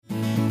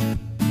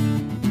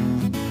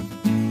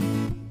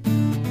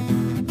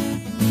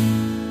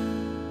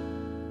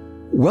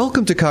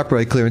Welcome to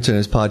Copyright Clearance and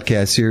his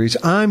podcast series.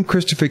 I'm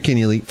Christopher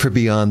Kenneally for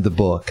Beyond the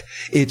Book.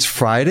 It's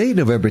Friday,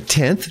 November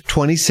 10th,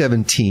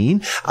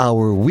 2017.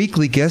 Our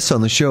weekly guest on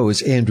the show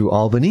is Andrew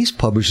Albanese,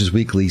 Publishers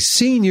Weekly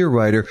senior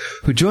writer,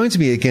 who joins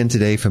me again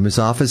today from his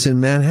office in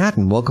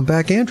Manhattan. Welcome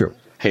back, Andrew.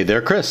 Hey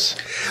there, Chris.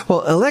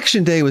 Well,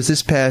 Election Day was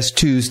this past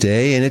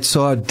Tuesday, and it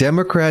saw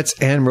Democrats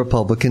and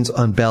Republicans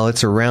on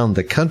ballots around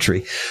the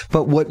country.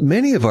 But what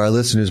many of our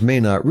listeners may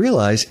not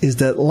realize is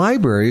that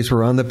libraries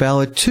were on the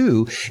ballot,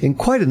 too, in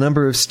quite a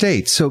number of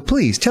states. So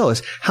please tell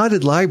us, how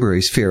did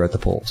libraries fare at the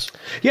polls?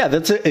 Yeah,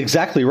 that's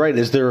exactly right.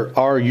 As there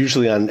are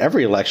usually on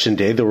every election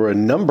day, there were a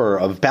number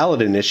of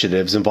ballot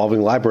initiatives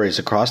involving libraries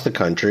across the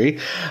country.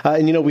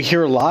 We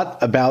hear a lot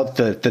about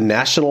the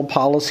national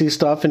policy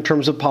stuff in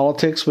terms of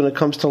politics when it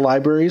comes to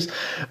libraries.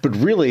 But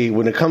really,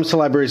 when it comes to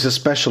libraries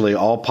especially,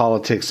 all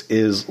politics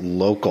is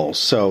local.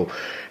 So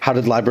how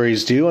did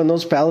libraries do on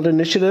those ballot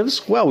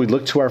initiatives? Well, we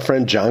looked to our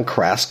friend John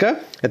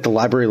Chrastka at the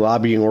library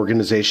lobbying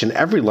organization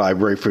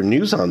EveryLibrary for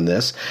news on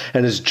this.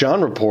 And as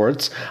John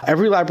reports,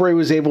 EveryLibrary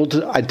was able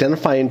to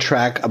identify and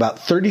track about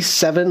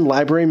 37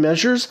 library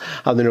measures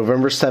on the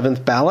November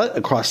 7th ballot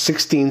across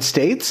 16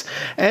 states.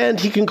 And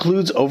he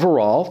concludes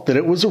overall that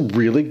it was a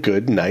really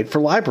good night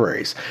for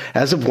libraries.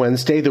 As of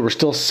Wednesday, there were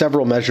still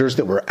several measures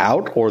that were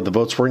out, or the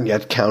votes weren't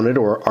yet counted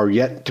or are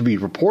yet to be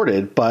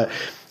reported, but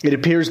it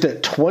appears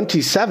that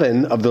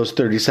 27 of those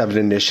 37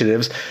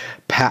 initiatives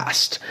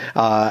passed,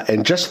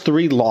 and just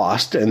 3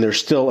 lost, and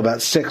there's still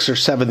about 6 or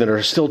 7 that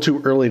are still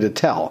too early to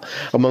tell.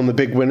 Among the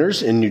big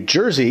winners in New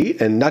Jersey,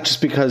 and not just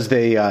because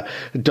they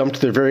dumped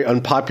their very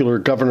unpopular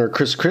Governor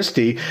Chris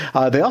Christie,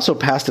 they also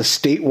passed a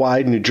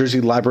statewide New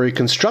Jersey library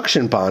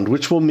construction bond,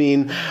 which will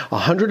mean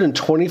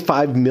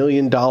 $125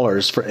 million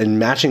in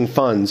matching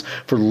funds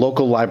for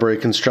local library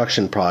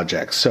construction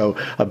projects. So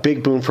a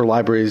big boon for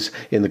libraries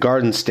in the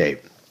Garden State.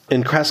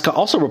 And Chrastka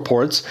also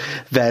reports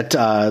that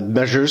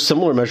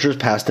similar measures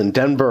passed in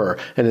Denver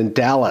and in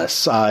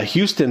Dallas.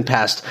 Houston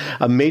passed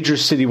a major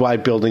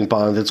citywide building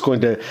bond that's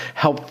going to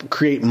help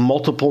create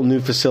multiple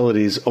new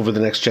facilities over the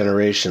next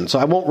generation. So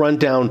I won't run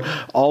down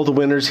all the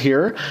winners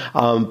here,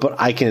 but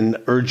I can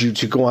urge you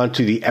to go on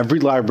to the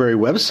EveryLibrary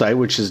website,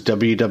 which is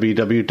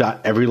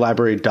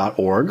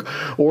www.everylibrary.org,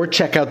 or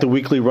check out the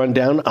weekly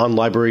rundown on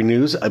library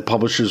news at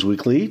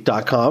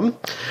publishersweekly.com.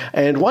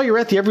 And while you're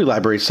at the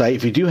EveryLibrary site,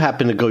 if you do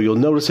happen to go, you'll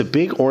notice a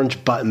big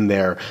orange button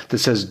there that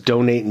says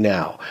Donate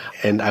Now.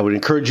 And I would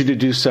encourage you to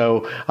do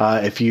so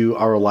if you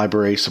are a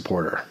library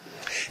supporter.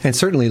 And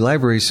certainly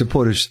library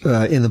supporters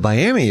in the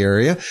Miami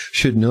area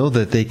should know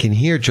that they can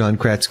hear John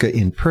Chrastka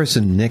in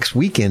person next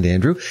weekend,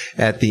 Andrew,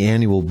 at the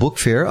annual book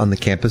fair on the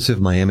campus of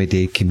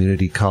Miami-Dade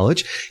Community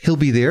College. He'll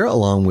be there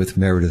along with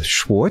Meredith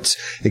Schwarz,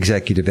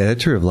 executive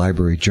editor of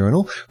Library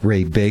Journal,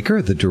 Ray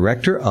Baker, the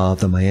director of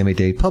the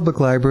Miami-Dade Public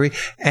Library,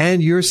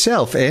 and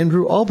yourself,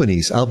 Andrew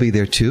Albanese. I'll be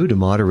there too to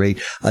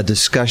moderate a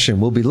discussion.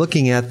 We'll be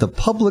looking at the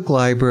public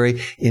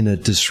library in a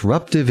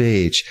disruptive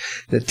age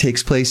that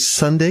takes place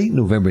Sunday,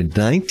 November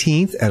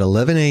 19th. At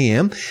 11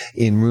 a.m.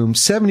 in room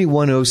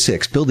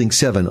 7106, building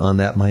 7 on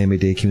that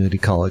Miami-Dade Community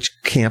College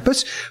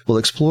campus. We'll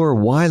explore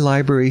why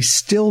libraries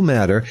still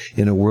matter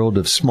in a world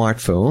of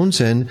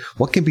smartphones and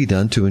what can be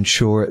done to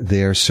ensure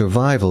their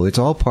survival. It's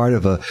all part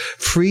of a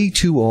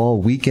free-to-all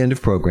weekend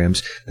of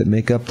programs that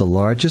make up the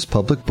largest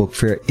public book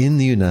fair in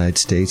the United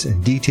States,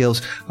 and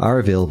details are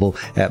available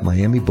at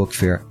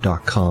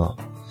miamibookfair.com.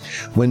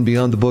 When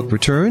Beyond the Book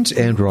returns,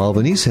 Andrew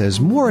Albanese has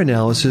more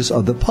analysis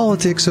of the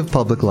politics of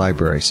public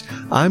libraries.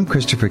 I'm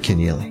Christopher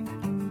Kenneally.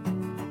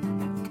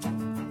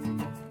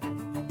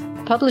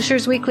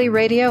 Publishers Weekly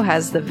Radio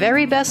has the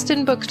very best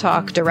in book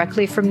talk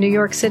directly from New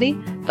York City,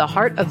 the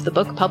heart of the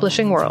book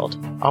publishing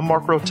world. I'm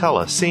Mark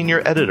Rotella,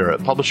 senior editor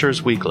at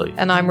Publishers Weekly.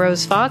 And I'm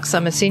Rose Fox.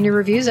 I'm a senior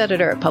reviews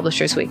editor at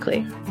Publishers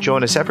Weekly.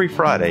 Join us every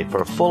Friday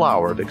for a full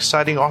hour of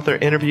exciting author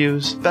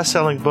interviews,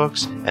 best-selling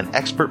books, and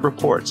expert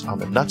reports on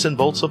the nuts and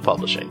bolts of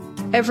publishing.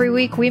 Every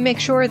week, we make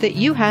sure that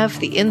you have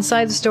the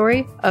inside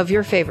story of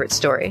your favorite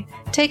story.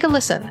 Take a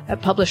listen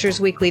at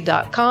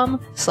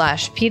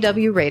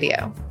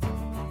publishersweekly.com/pwradio.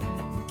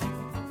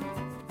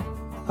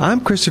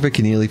 I'm Christopher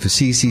Kenneally for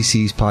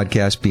CCC's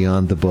podcast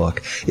Beyond the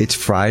Book. It's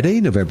Friday,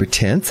 November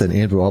 10th, and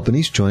Andrew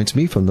Albanese joins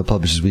me from the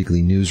Publishers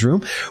Weekly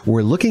newsroom.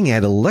 We're looking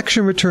at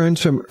election returns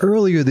from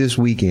earlier this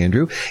week,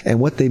 Andrew, and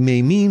what they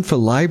may mean for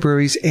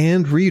libraries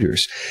and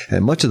readers.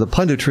 And much of the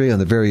punditry on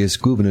the various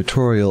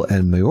gubernatorial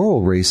and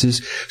mayoral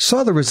races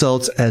saw the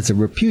results as a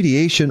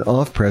repudiation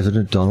of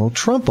President Donald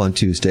Trump on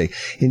Tuesday.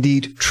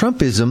 Indeed,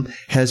 Trumpism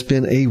has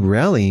been a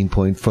rallying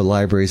point for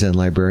libraries and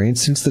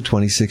librarians since the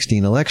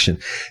 2016 election.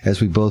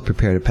 As we both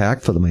prepare to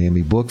pack for the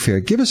Miami Book Fair,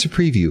 give us a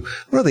preview.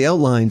 What are the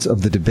outlines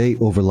of the debate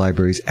over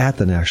libraries at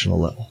the national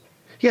level?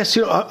 Yes,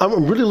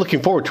 I'm really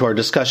looking forward to our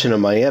discussion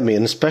in Miami,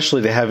 and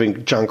especially to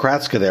having John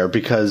Chrastka there,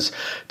 because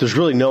there's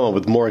really no one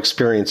with more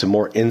experience and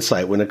more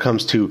insight when it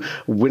comes to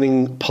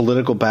winning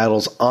political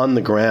battles on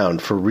the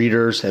ground for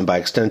readers and by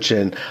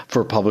extension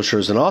for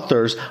publishers and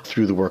authors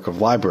through the work of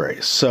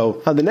libraries.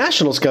 So on the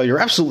national scale, you're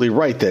absolutely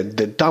right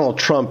that Donald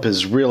Trump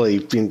is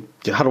really,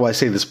 how do I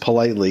say this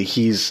politely,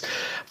 he's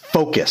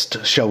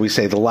focused, shall we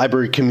say, the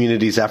library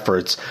community's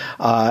efforts.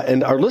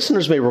 And our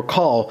listeners may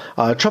recall,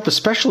 Trump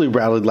especially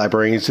rallied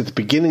librarians at the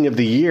beginning of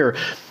the year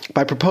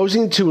by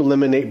proposing to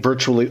eliminate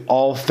virtually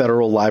all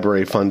federal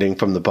library funding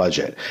from the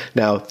budget.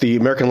 Now, the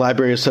American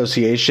Library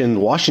Association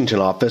Washington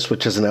office,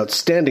 which has an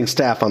outstanding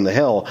staff on the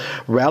Hill,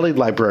 rallied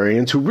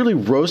librarians who really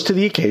rose to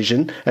the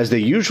occasion, as they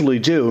usually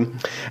do.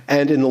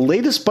 And in the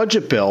latest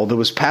budget bill that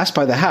was passed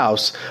by the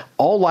House,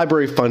 all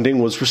library funding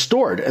was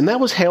restored. And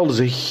that was hailed as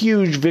a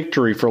huge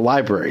victory for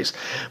libraries.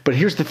 But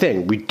here's the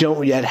thing. We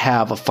don't yet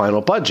have a final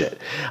budget.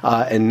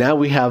 And now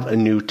we have a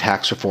new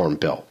tax reform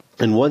bill.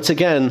 And once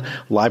again,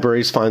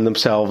 libraries find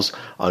themselves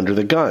under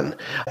the gun.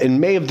 In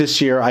May of this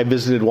year, I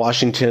visited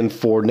Washington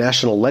for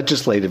National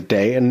Legislative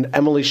Day, and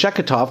Emily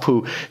Sheketoff,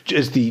 who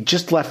is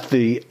just left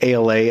the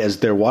ALA as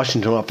their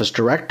Washington office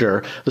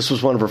director, this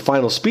was one of her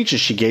final speeches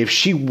she gave.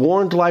 She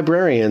warned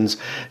librarians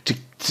to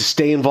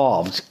stay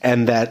involved,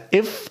 and that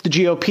if the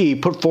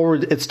GOP put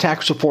forward its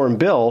tax reform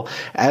bill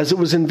as it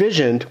was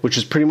envisioned, which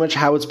is pretty much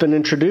how it's been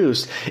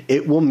introduced,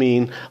 it will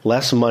mean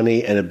less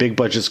money and a big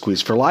budget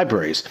squeeze for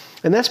libraries.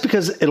 And that's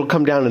because it'll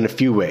come down in a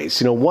few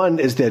ways. One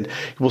is that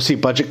we'll see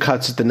budget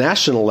cuts at the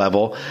national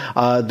level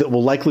that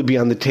will likely be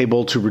on the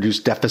table to reduce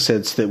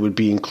deficits that would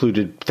be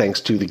included thanks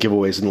to the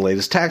giveaways in the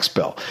latest tax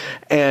bill.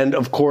 And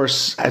of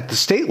course, at the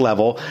state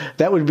level,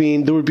 that would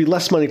mean there would be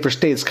less money for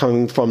states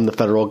coming from the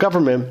federal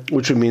government,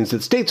 which would mean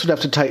that states would have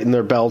to tighten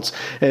their belts.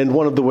 And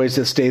one of the ways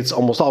that states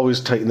almost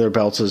always tighten their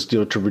belts is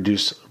to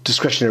reduce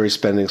discretionary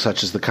spending,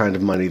 such as the kind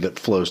of money that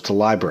flows to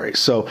libraries.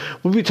 So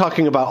we'll be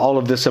talking about all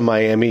of this in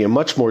Miami in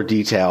much more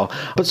detail.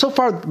 But so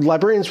far,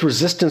 librarians'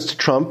 resistance to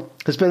Trump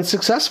has been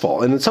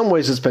successful, and in some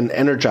ways it's been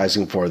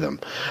energizing for them.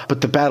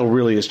 But the battle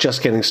really is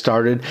just getting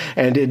started,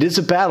 and it is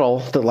a battle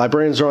that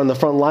librarians are on the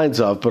front lines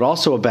of, but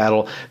also a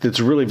battle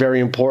that's really very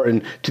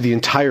important to the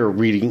entire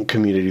reading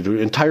community, the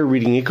entire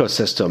reading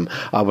ecosystem,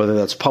 whether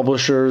that's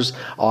publishers,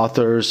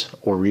 authors,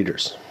 or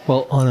readers.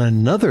 Well, on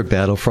another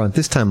battlefront,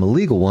 this time a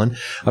legal one,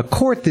 a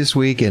court this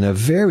week, in a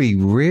very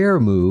rare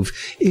move,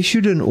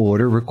 issued an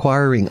order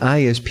requiring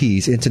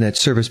ISPs, internet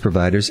service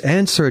providers,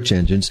 and search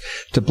engines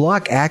to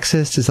block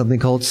access to something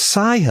called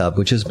Sci-Hub,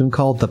 which has been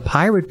called the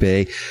Pirate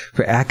Bay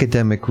for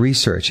academic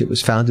research. It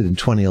was founded in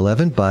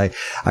 2011 by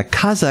a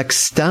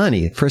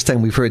Kazakhstani. First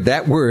time we've heard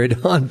that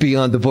word on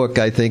Beyond the Book,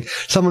 I think.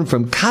 Someone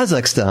from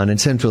Kazakhstan in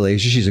Central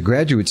Asia. She's a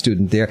graduate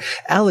student there,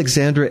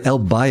 Alexandra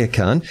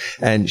Elbayakan,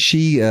 and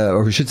she,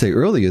 or I should say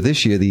earlier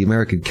this year, the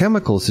American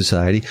Chemical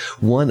Society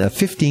won a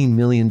 $15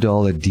 million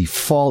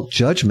default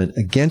judgment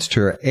against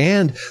her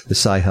and the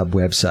Sci-Hub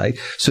website.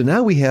 So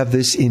now we have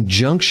this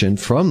injunction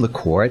from the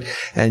court,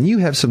 and you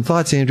have some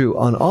thoughts, Andrew,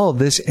 on all of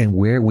this and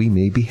where we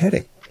may be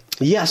heading.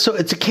 Yeah, so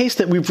it's a case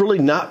that we've really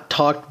not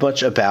talked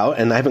much about,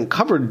 and I haven't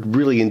covered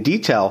really in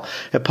detail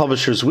at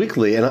Publishers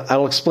Weekly, and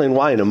I'll explain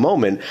why in a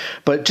moment.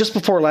 But just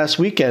before last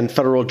weekend,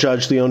 federal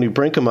judge Leonie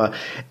Brinkema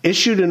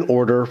issued an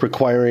order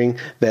requiring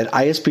that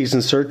ISPs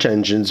and search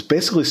engines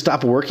basically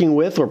stop working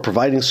with or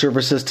providing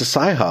services to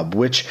Sci-Hub,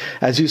 which,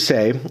 as you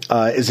say,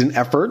 is an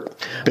effort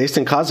based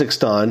in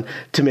Kazakhstan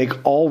to make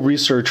all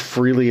research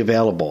freely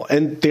available.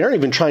 And they aren't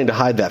even trying to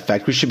hide that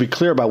fact. We should be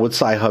clear about what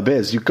Sci-Hub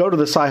is. You go to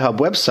the Sci-Hub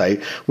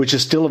website, which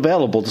is still available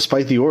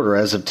despite the order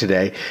as of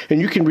today, and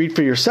you can read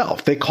for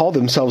yourself. They call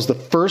themselves the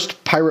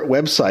first pirate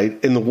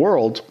website in the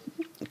world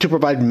to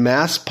provide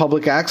mass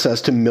public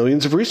access to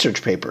millions of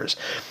research papers.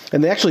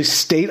 And they actually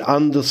state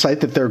on the site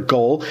that their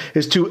goal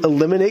is to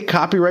eliminate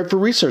copyright for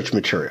research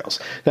materials.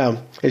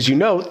 Now, as you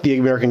note, the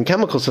American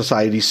Chemical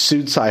Society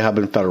sued Sci-Hub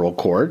in federal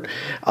court.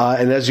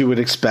 And as you would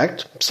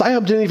expect,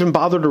 Sci-Hub didn't even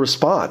bother to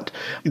respond.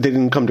 They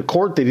didn't come to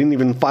court. They didn't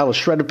even file a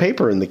shred of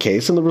paper in the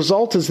case. And the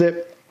result is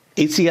that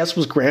ACS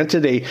was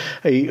granted a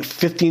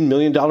 $15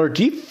 million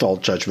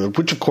default judgment,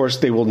 which, of course,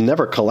 they will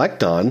never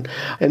collect on.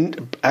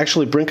 And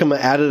actually, Brinkema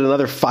added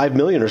another $5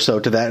 million or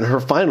so to that in her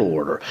final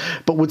order.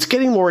 But what's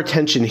getting more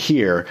attention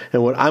here,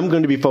 and what I'm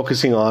going to be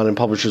focusing on in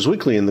Publishers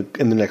Weekly in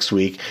the next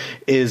week,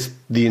 is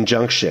the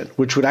injunction,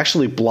 which would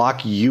actually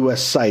block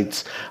U.S.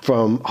 sites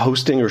from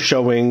hosting or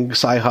showing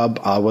Sci-Hub,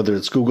 whether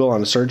it's Google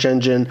on a search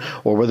engine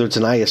or whether it's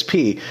an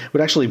ISP,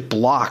 would actually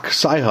block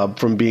Sci-Hub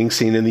from being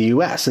seen in the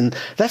U.S. And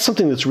that's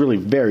something that's really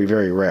very,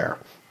 very rare.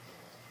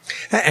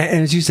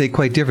 And as you say,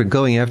 quite different.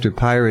 Going after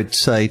pirate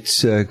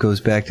sites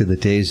goes back to the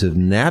days of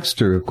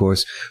Napster, of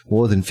course,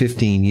 more than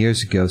 15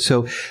 years ago.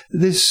 So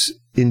this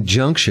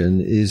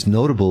injunction is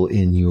notable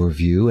in your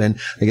view. And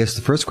I guess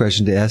the first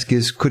question to ask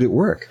is, could it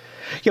work?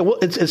 Yeah, well,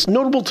 it's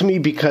notable to me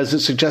because it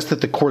suggests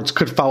that the courts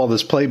could follow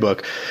this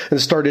playbook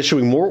and start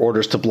issuing more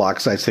orders to block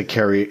sites that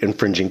carry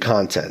infringing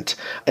content.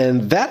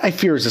 And that, I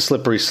fear, is a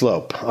slippery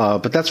slope,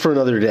 but that's for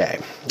another day.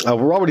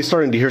 We're already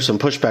starting to hear some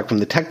pushback from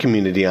the tech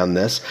community on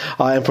this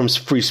and from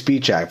free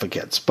speech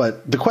advocates.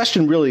 But the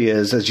question really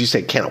is, as you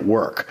say, can it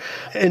work?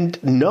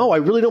 And no, I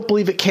really don't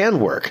believe it can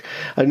work.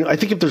 I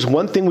think if there's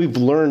one thing we've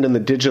learned in the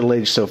digital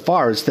age so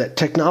far, is that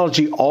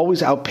technology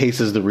always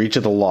outpaces the reach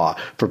of the law,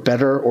 for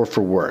better or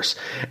for worse.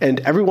 And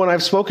everyone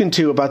I've spoken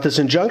to about this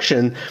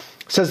injunction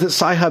says that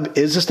Sci-Hub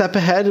is a step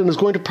ahead and is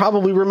going to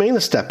probably remain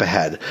a step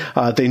ahead.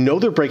 They know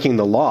they're breaking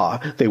the law.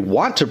 They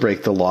want to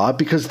break the law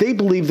because they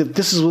believe that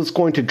this is what's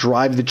going to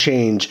drive the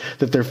change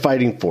that they're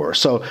fighting for.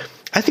 So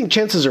I think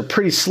chances are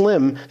pretty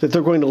slim that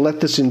they're going to let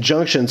this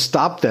injunction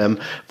stop them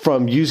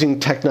from using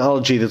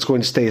technology that's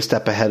going to stay a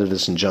step ahead of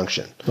this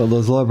injunction. Well,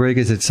 those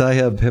lawbreakers at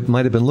Sci-Hub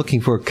might have been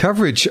looking for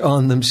coverage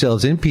on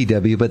themselves in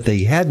PW, but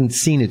they hadn't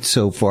seen it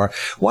so far.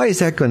 Why is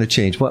that going to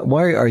change?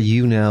 Why are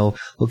you now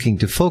looking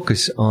to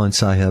focus on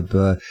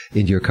Sci-Hub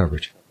in your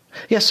coverage?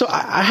 Yeah, so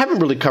I haven't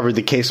really covered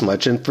the case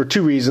much, and for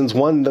two reasons.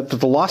 One, that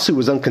the lawsuit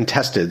was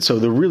uncontested, so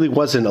there really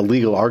wasn't a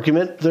legal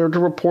argument there to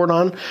report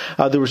on.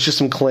 There was just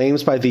some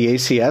claims by the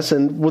ACS,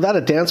 and without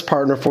a dance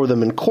partner for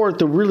them in court,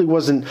 there really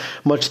wasn't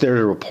much there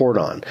to report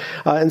on.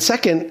 And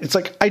second, it's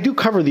like I do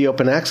cover the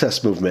open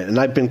access movement, and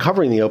I've been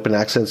covering the open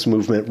access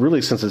movement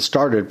really since it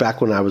started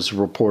back when I was a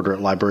reporter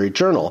at Library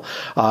Journal,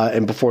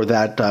 and before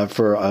that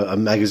for a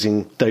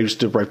magazine that I used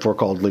to write for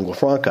called Lingua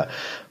Franca.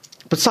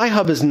 But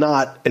Sci-Hub is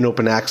not an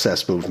open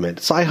access movement.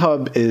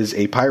 Sci-Hub is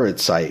a pirate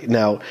site.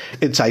 Now,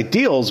 its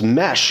ideals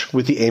mesh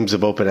with the aims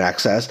of open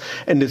access,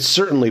 and it's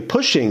certainly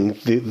pushing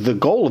the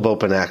goal of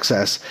open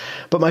access.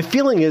 But my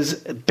feeling is,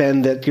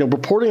 Ben, that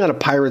reporting on a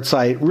pirate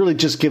site really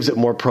just gives it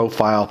more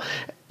profile.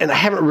 And I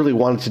haven't really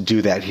wanted to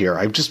do that here.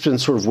 I've just been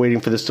sort of waiting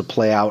for this to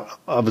play out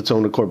of its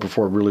own accord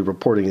before really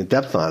reporting in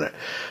depth on it.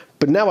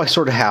 But now I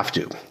sort of have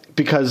to,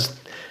 because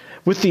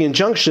with the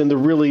injunction, there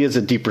really is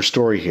a deeper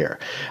story here.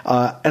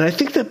 And I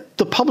think that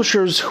the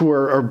publishers who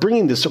are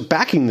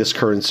backing this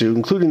current suit,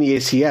 including the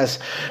ACS,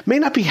 may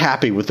not be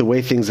happy with the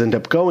way things end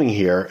up going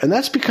here. And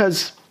that's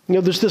because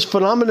there's this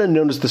phenomenon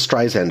known as the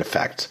Streisand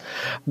effect.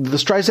 The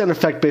Streisand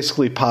effect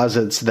basically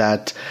posits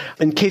that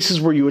in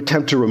cases where you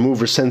attempt to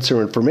remove or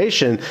censor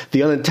information,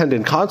 the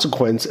unintended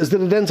consequence is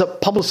that it ends up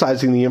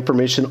publicizing the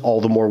information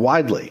all the more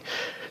widely.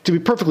 To be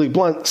perfectly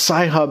blunt,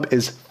 Sci-Hub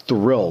is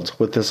thrilled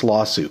with this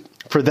lawsuit.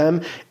 For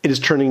them, it is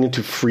turning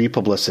into free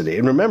publicity.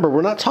 And remember,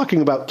 we're not talking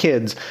about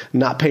kids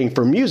not paying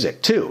for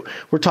music, too.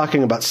 We're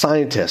talking about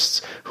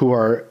scientists who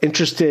are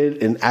interested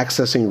in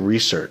accessing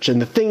research.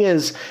 And the thing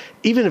is,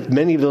 even if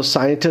many of those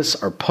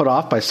scientists are put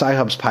off by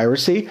Sci-Hub's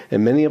piracy,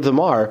 and many of them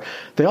are,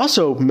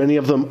 many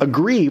of them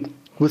agree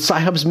with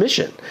Sci-Hub's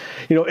mission.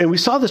 And we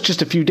saw this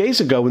just a few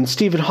days ago when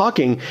Stephen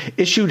Hawking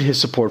issued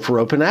his support for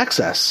open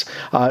access.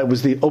 It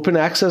was the Open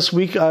Access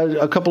Week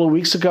a couple of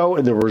weeks ago,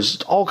 and there was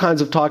all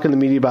kinds of talk in the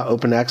media about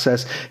open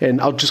access.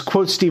 And I'll just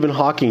quote Stephen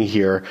Hawking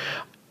here.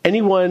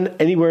 Anyone,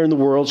 anywhere in the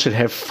world should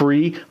have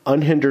free,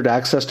 unhindered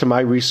access to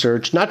my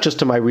research, not just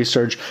to my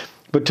research,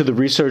 but to the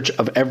research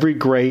of every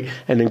great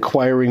and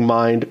inquiring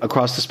mind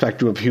across the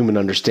spectrum of human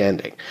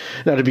understanding.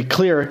 Now, to be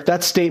clear,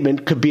 that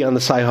statement could be on the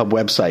Sci-Hub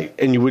website,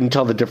 and you wouldn't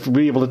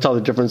be able to tell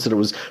the difference that it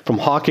was from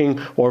Hawking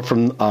or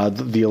from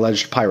the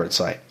alleged pirate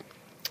site.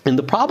 And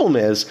the problem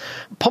is,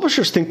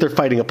 publishers think they're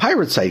fighting a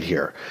pirate site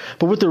here,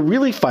 but what they're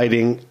really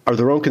fighting are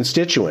their own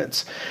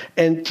constituents.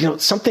 And,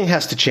 something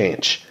has to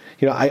change.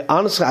 I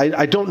honestly,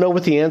 I don't know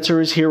what the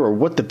answer is here or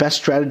what the best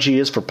strategy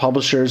is for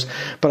publishers,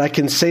 but I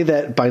can say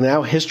that by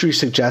now history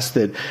suggests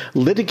that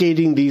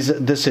litigating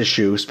this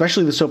issue,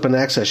 especially this open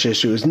access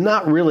issue, is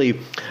not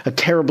really a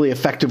terribly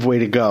effective way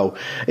to go.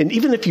 And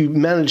even if you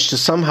manage to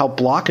somehow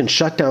block and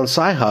shut down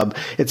Sci-Hub,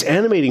 its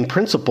animating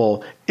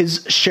principle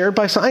is shared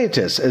by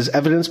scientists, as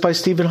evidenced by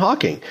Stephen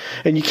Hawking.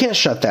 And you can't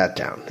shut that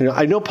down.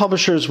 I know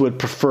publishers would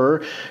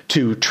prefer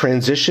to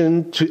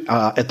transition to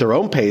at their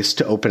own pace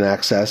to open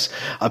access,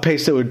 a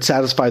pace that would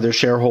satisfy their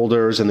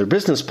shareholders and their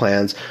business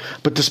plans.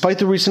 But despite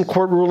the recent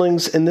court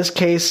rulings in this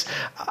case,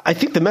 I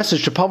think the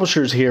message to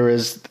publishers here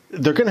is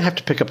they're going to have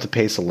to pick up the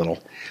pace a little.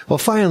 Well,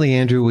 finally,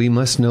 Andrew, we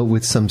must note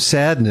with some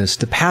sadness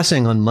the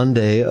passing on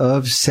Monday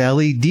of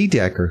Sally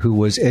Dedecker, who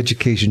was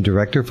education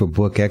director for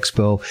Book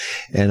Expo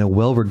and a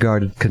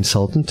well-regarded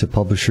consultant to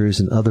publishers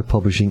and other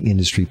publishing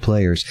industry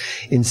players.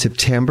 In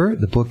September,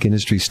 the Book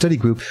Industry Study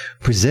Group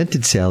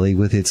presented Sally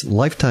with its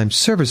Lifetime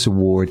Service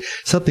Award,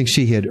 something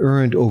she had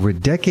earned over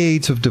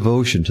decades of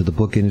devotion to the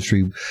book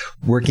industry,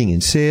 working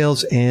in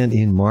sales and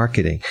in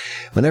marketing.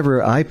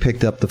 Whenever I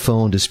picked up the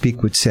phone to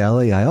speak with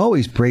Sally, I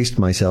always braced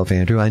myself,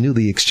 Andrew. I knew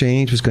the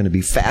exchange was going to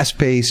be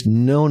fast-paced,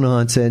 no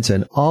nonsense,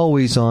 and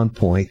always on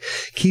point.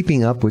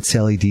 Keeping up with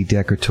Sally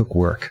Dedecker took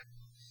work.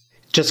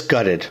 Just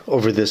gutted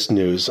over this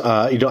news.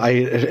 I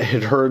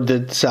had heard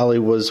that Sally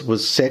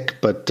was sick,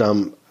 but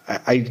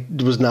I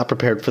was not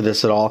prepared for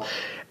this at all.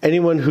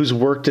 anyone who's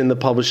worked in the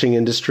publishing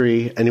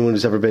industry, anyone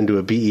who's ever been to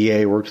a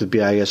BEA, worked with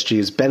BISG,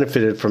 has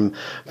benefited from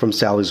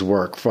Sally's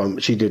work.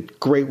 She did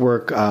great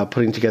work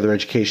putting together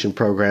education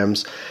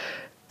programs,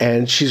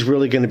 and she's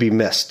really going to be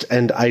missed.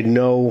 And I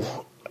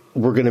know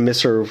we're going to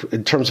miss her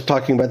in terms of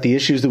talking about the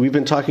issues that we've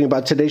been talking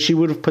about today. She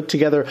would have put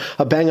together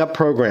a bang-up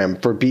program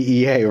for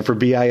BEA or for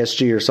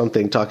BISG or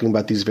something talking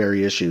about these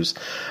very issues.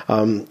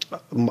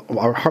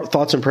 Our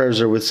thoughts and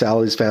prayers are with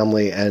Sally's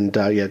family, and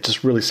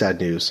just really sad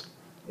news.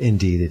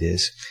 Indeed it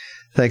is.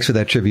 Thanks for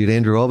that tribute,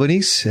 Andrew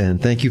Albanese,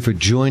 and thank you for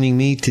joining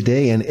me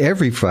today and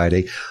every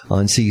Friday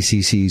on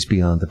CCC's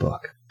Beyond the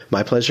Book.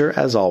 My pleasure,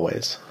 as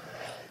always.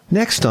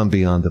 Next on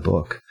Beyond the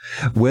Book,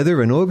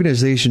 whether an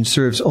organization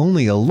serves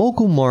only a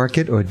local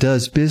market or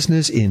does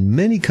business in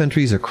many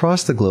countries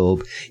across the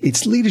globe,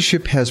 its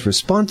leadership has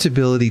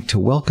responsibility to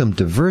welcome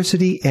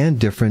diversity and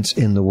difference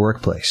in the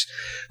workplace.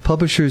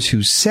 Publishers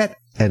who set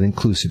an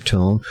inclusive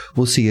tone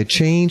will see a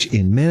change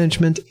in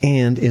management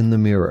and in the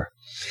mirror.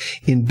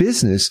 In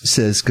business,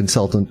 says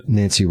consultant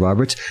Nancy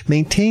Roberts,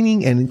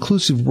 maintaining an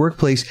inclusive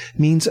workplace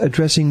means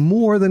addressing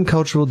more than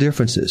cultural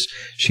differences.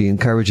 She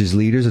encourages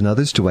leaders and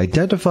others to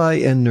identify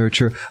and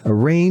nurture a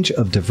range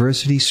of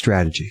diversity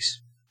strategies.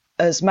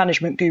 As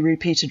management guru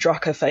Peter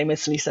Drucker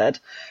famously said,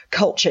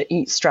 culture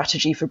eats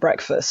strategy for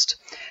breakfast.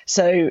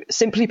 So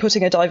simply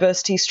putting a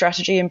diversity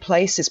strategy in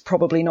place is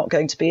probably not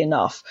going to be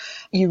enough.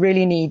 You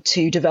really need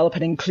to develop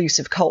an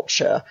inclusive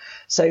culture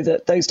so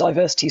that those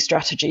diversity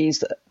strategies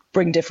that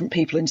bring different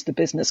people into the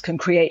business can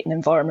create an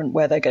environment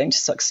where they're going to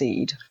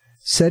succeed.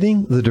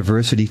 Setting the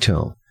diversity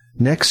tone.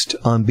 Next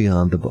on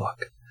Beyond the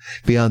Book.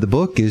 Beyond the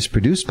Book is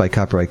produced by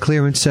Copyright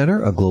Clearance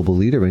Center, a global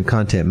leader in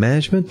content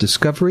management,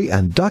 discovery,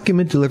 and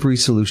document delivery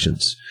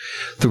solutions.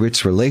 Through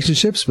its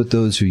relationships with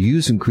those who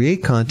use and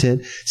create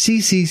content,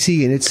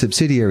 CCC and its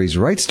subsidiaries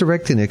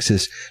RightsDirect and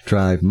Ixis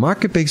drive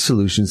market-based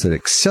solutions that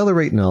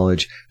accelerate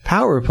knowledge,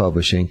 power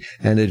publishing,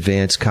 and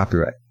advance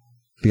copyright.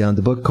 Beyond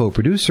the Book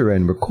co-producer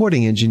and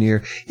recording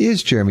engineer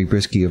is Jeremy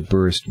Brisky of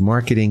Burst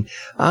Marketing.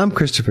 I'm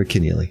Christopher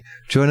Kenneally.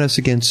 Join us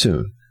again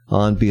soon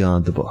on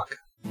Beyond the Book.